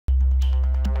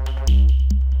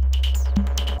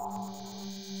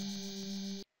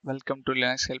Welcome to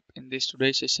Linux Help. In this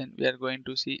today's session, we are going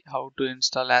to see how to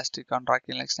install Asterisk on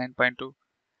Rocky Linux 9.2.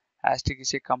 Asterisk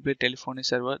is a complete telephony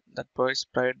server that provides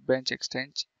private branch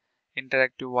exchange,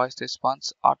 interactive voice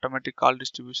response, automatic call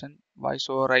distribution, voice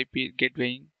over IP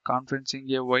gatewaying,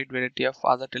 conferencing, a wide variety of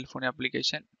other telephony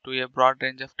applications to a broad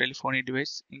range of telephony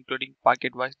devices, including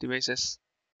pocket voice devices.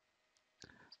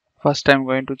 First, I am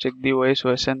going to check the OS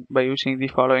version by using the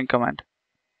following command.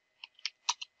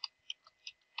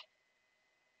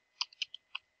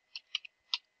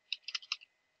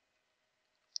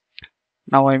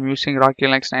 Now I am using Rocky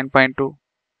Linux 9.2.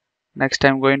 Next,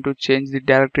 I'm going to change the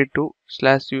directory to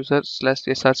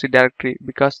 /user/src directory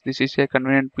because this is a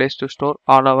convenient place to store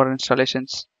all our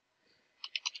installations.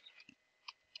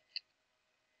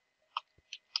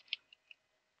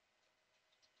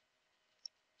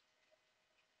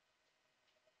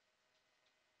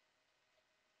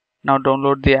 Now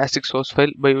download the Asterisk source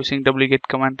file by using wget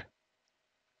command.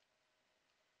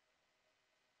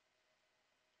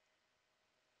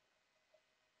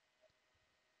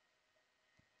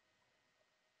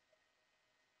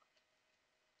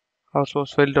 Our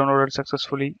source file downloaded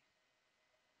successfully.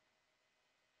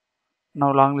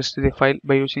 Now long list the file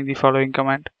by using the following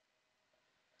command.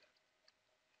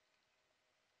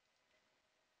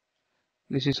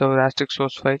 This is our Asterisk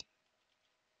source file.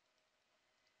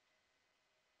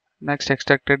 Next,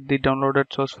 extracted the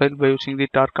downloaded source file by using the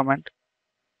tar command.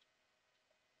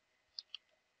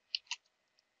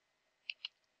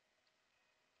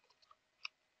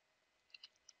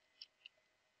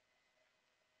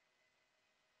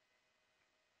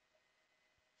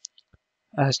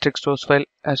 Asterisk source file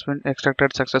has been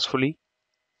extracted successfully.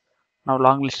 Now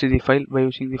long list the file by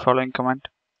using the following command.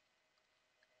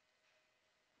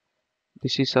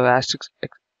 This is our Asterisk.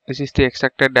 This is the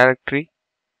extracted directory.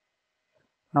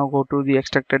 Now go to the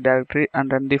extracted directory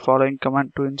and run the following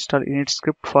command to install init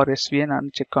script for svn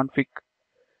and check config.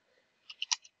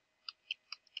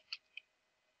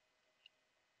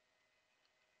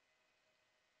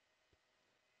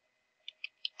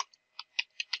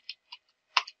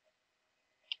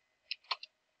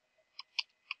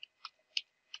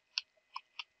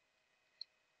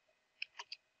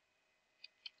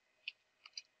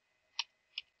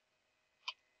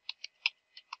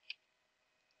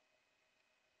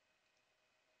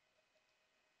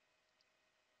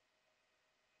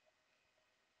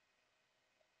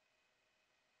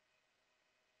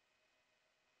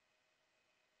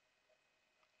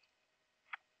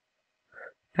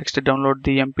 Next, download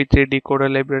the mp3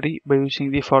 decoder library by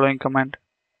using the following command.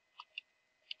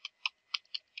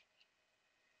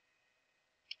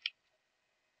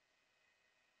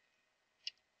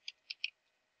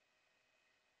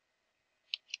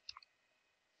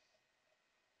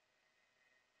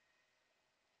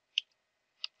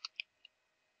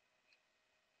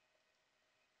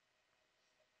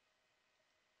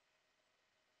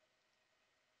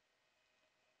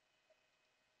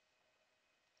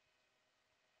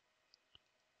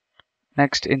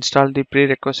 Next, install the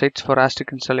prerequisites for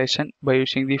Asterisk installation by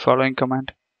using the following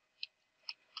command.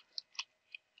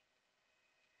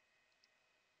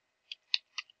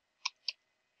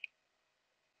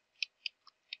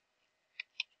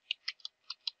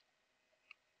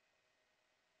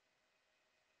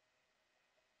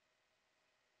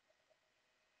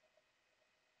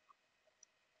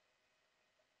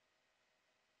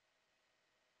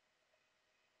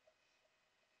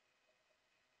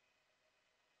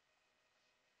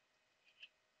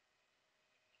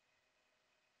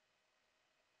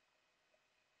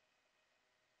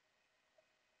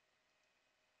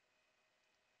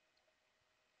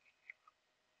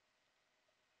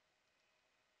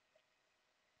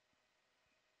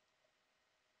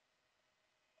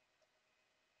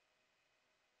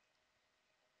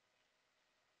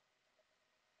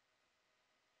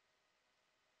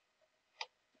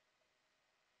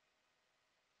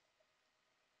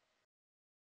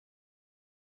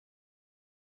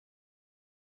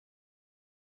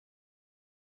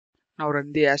 Now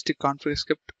run the Asterisk config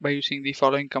script by using the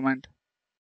following command.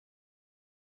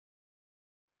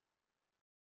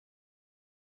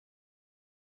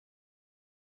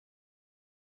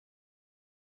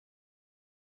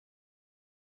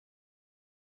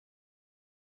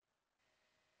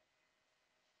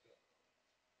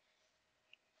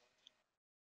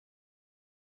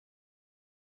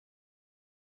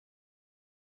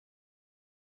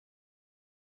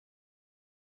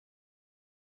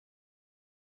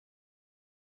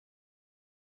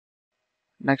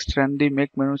 Next, run the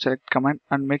make menu select command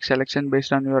and make selection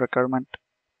based on your requirement.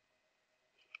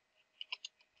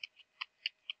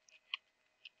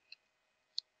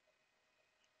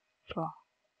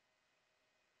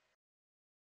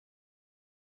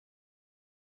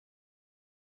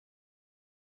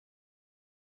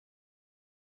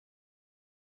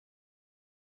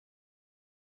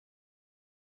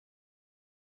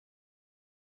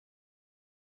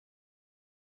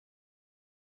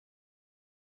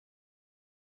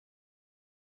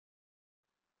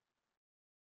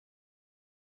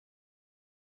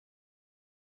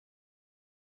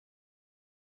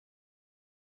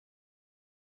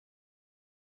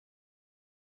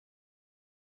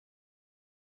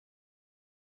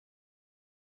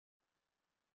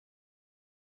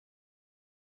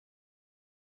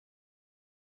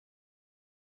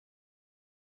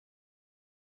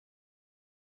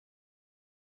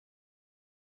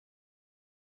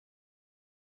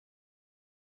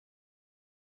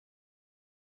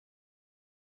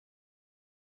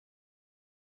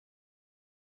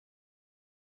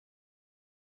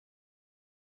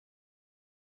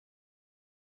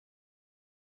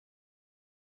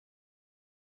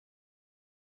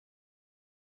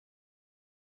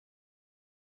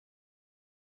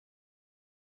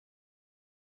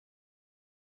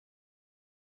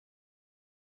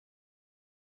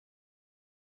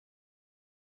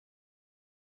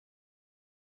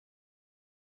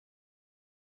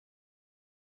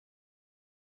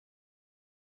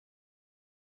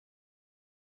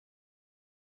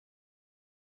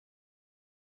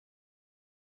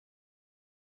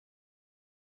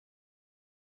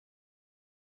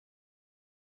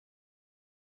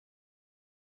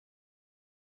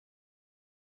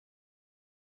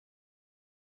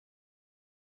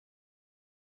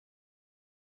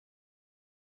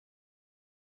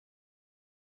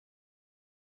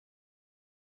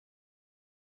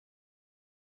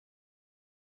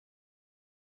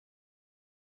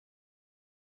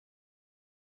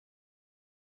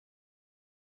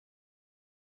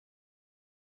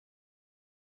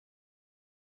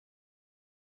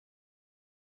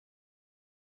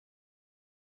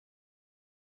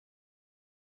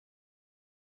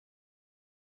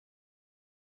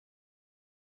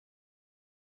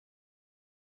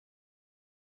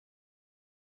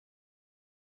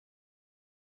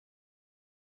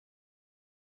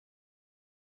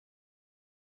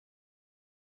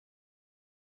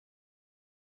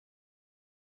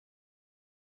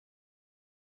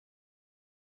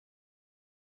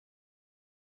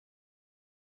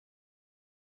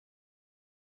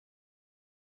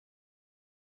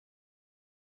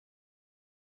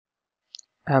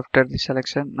 After the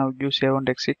selection, now give save and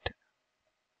exit.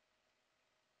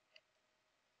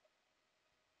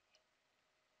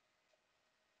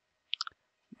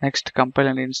 Next, compile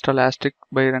and install Asterisk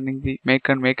by running the make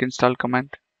and make install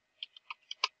command.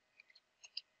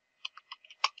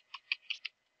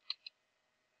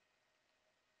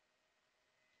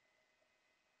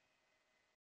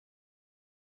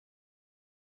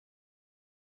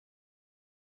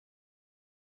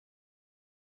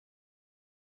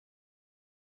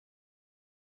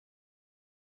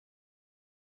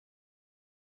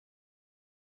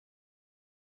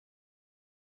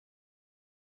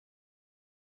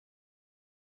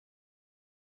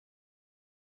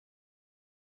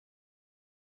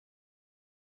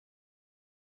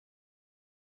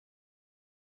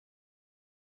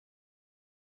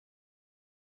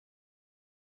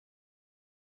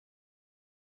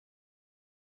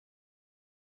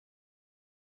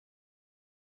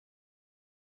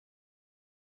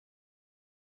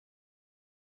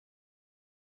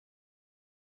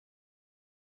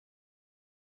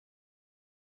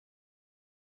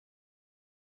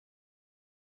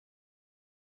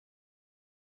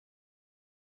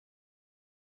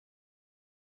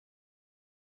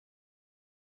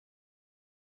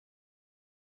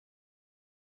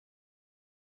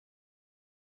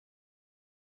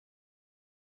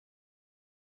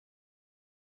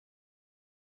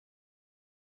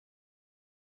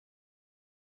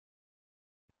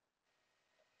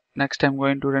 Next, I'm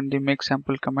going to run the make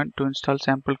sample command to install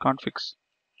sample configs.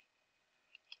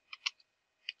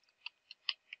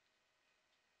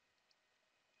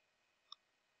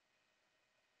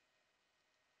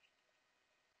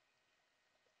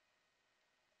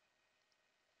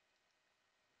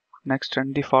 Next,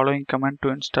 run the following command to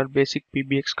install basic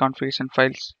PBX configuration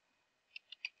files.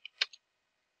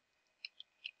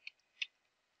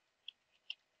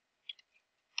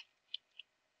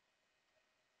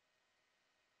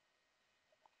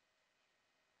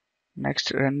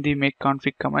 Next, run the make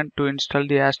config command to install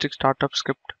the Asterisk startup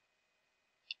script.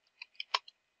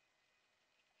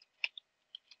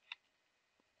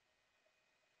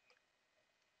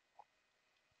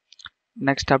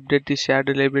 Next, update the shared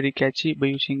library cache by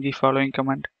using the following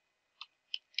command.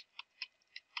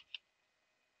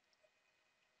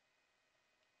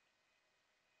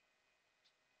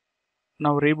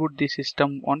 Now reboot the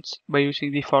system once by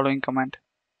using the following command.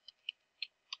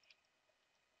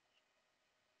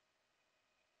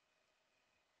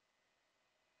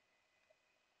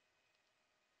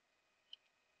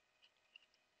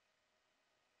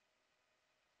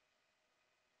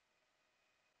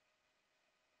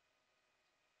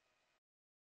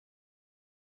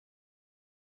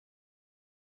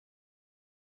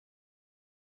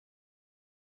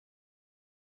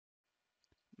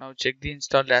 Now check the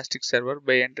installed Asterisk server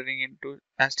by entering into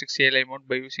Asterisk CLI mode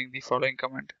by using the following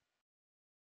command.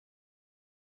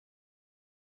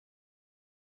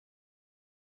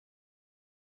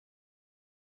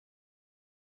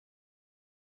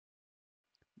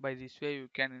 By this way, you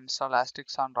can install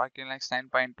Asterisk on Rocky Linux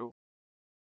 9.2.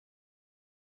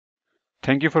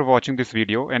 Thank you for watching this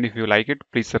video, and if you like it,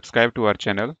 please subscribe to our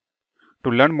channel.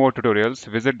 To learn more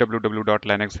tutorials, visit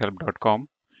www.linuxhelp.com,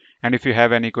 and if you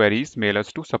have any queries, mail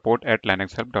us to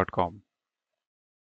support@linuxhelp.com.